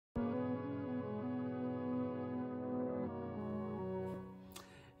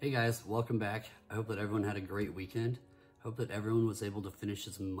Hey guys, welcome back. I hope that everyone had a great weekend. I hope that everyone was able to finish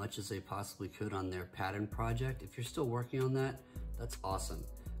as much as they possibly could on their pattern project. If you're still working on that, that's awesome.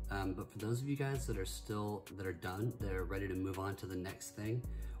 But for those of you guys that are done, they're ready to move on to the next thing,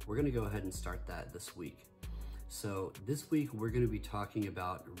 we're gonna go ahead and start that this week. So this week we're gonna be talking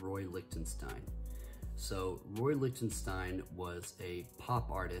about Roy Lichtenstein. So Roy Lichtenstein was a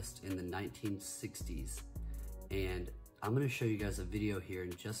pop artist in the 1960s, and I'm gonna show you guys a video here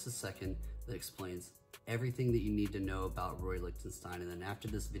in just a second that explains everything that you need to know about Roy Lichtenstein. And then after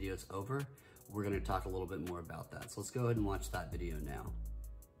this video is over, we're gonna talk a little bit more about that. So let's go ahead and watch that video now.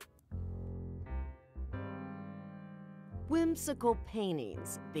 Whimsical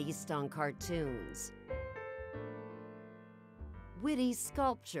paintings based on cartoons. Witty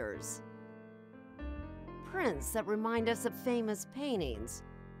sculptures. Prints that remind us of famous paintings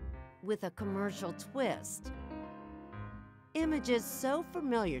with a commercial twist. Images so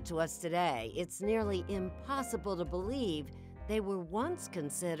familiar to us today, it's nearly impossible to believe they were once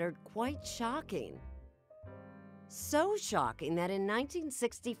considered quite shocking. So shocking that in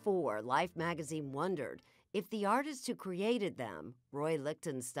 1964, Life magazine wondered if the artist who created them, Roy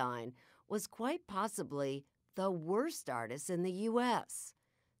Lichtenstein, was quite possibly the worst artist in the U.S.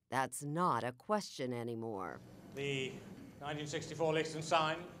 That's not a question anymore. The 1964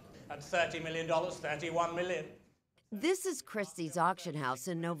 Lichtenstein had $30 million, $31 million. This is Christie's auction house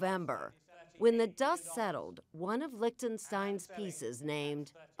in November. When the dust settled, one of Lichtenstein's pieces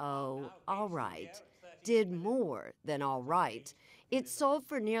named, Oh, All Right, did more than all right. It sold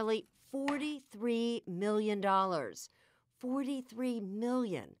for nearly $43 million. $43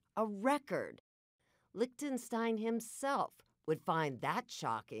 million, a record. Lichtenstein himself would find that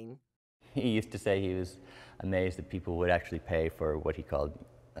shocking. He used to say he was amazed that people would actually pay for what he called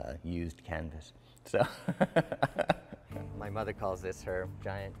used canvas. So my mother calls this her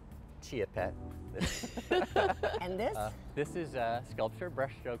giant chia pet. And this? This is sculpture,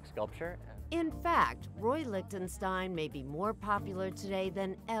 brushstroke sculpture. In fact, Roy Lichtenstein may be more popular today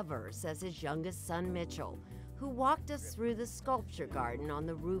than ever, says his youngest son, Mitchell, who walked us through the sculpture garden on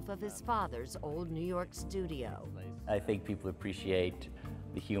the roof of his father's old New York studio. I think people appreciate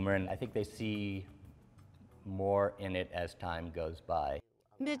the humor, and I think they see more in it as time goes by.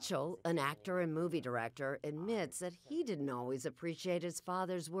 Mitchell, an actor and movie director, admits that he didn't always appreciate his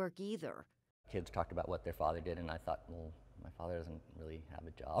father's work either. Kids talked about what their father did, and I thought, well, my father doesn't really have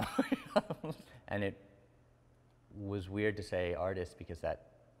a job. And it was weird to say artist because that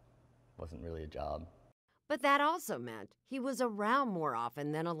wasn't really a job. But that also meant he was around more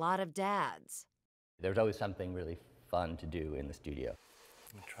often than a lot of dads. There was always something really fun to do in the studio.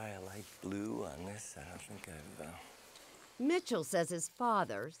 I'm gonna try a light blue on this. I don't think I've... Mitchell says his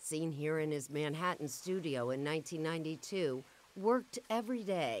father, seen here in his Manhattan studio in 1992, worked every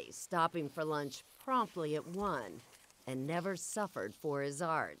day, stopping for lunch promptly at 1, and never suffered for his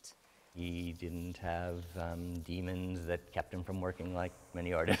art. He didn't have demons that kept him from working like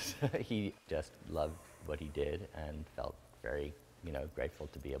many artists. He just loved what he did and felt very, grateful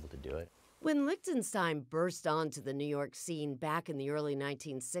to be able to do it. When Lichtenstein burst onto the New York scene back in the early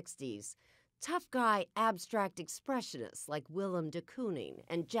 1960s, tough guy abstract expressionists like Willem de Kooning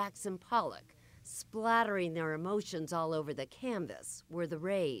and Jackson Pollock, splattering their emotions all over the canvas, were the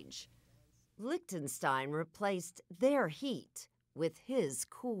rage. Lichtenstein replaced their heat with his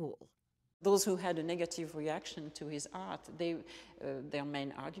cool. Those who had a negative reaction to his art, their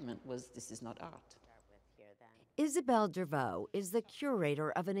main argument was, this is not art. Isabelle Dervaux is the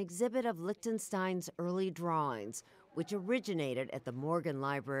curator of an exhibit of Lichtenstein's early drawings, which originated at the Morgan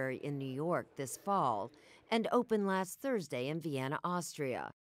Library in New York this fall and opened last Thursday in Vienna,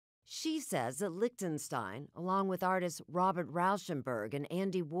 Austria. She says that Lichtenstein, along with artists Robert Rauschenberg and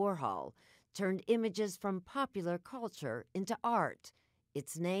Andy Warhol, turned images from popular culture into art.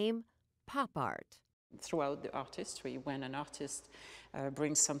 Its name, pop art. Throughout the art history, when an artist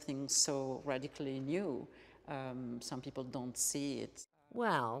brings something so radically new, some people don't see it.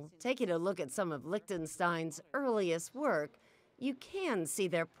 Well, taking a look at some of Lichtenstein's earliest work, you can see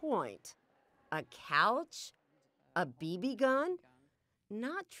their point. A couch? A BB gun?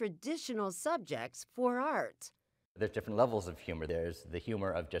 Not traditional subjects for art. There's different levels of humor. There's the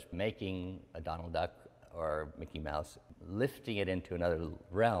humor of just making a Donald Duck or Mickey Mouse, lifting it into another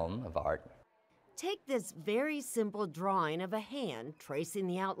realm of art. Take this very simple drawing of a hand tracing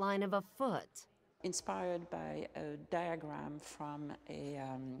the outline of a foot. Inspired by a diagram from a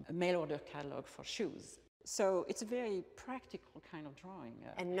mail order catalog for shoes. So it's a very practical kind of drawing.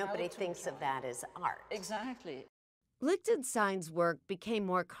 And nobody thinks of that as art. Exactly. Lichtenstein's work became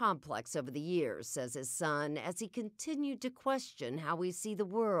more complex over the years, says his son, as he continued to question how we see the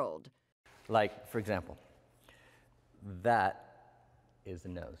world. Like, for example, that is the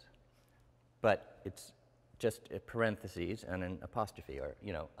nose, but it's just a parentheses and an apostrophe, or,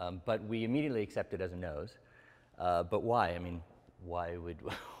 you know, but we immediately accept it as a nose. But why? I mean, why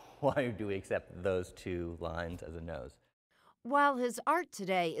do we accept those two lines as a nose? While his art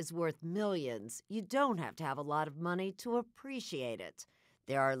today is worth millions, you don't have to have a lot of money to appreciate it.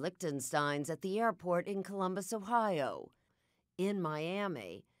 There are Lichtensteins at the airport in Columbus, Ohio, in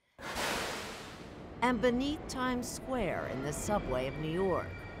Miami, and beneath Times Square in the subway of New York.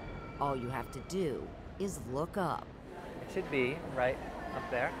 All you have to do is look up. It should be right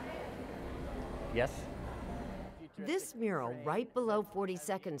up there. Yes? This mural right below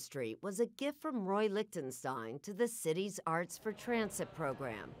 42nd Street was a gift from Roy Lichtenstein to the city's Arts for Transit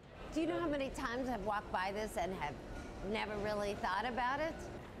program. Do you know how many times I've walked by this and have never really thought about it?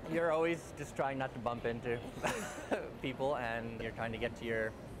 You're always just trying not to bump into people, and you're trying to get to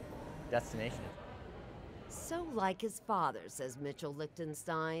your destination. So like his father, says Mitchell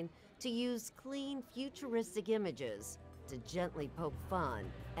Lichtenstein, to use clean, futuristic images to gently poke fun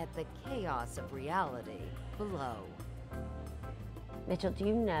at the chaos of reality below. Mitchell, do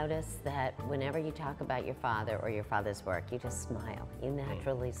you notice that whenever you talk about your father or your father's work, you just smile? You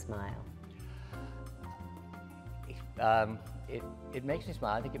naturally smile. It makes me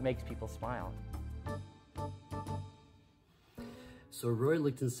smile. I think it makes people smile. So Roy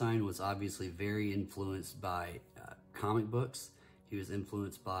Lichtenstein was obviously very influenced by comic books. He was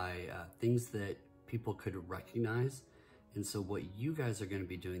influenced by things that people could recognize. And so what you guys are going to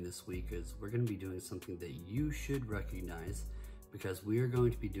be doing this week is we're going to be doing something that you should recognize, because we are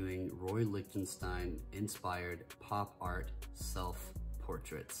going to be doing Roy Lichtenstein inspired pop art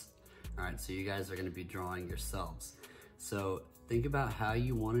self-portraits. All right, so you guys are going to be drawing yourselves. So think about how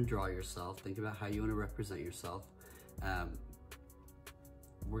you want to draw yourself. Think about how you want to represent yourself.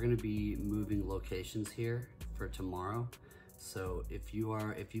 We're going to be moving locations here for tomorrow. So if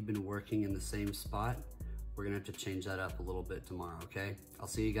you've been working in the same spot, we're gonna have to change that up a little bit tomorrow, okay? I'll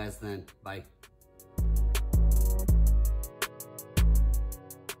see you guys then. Bye.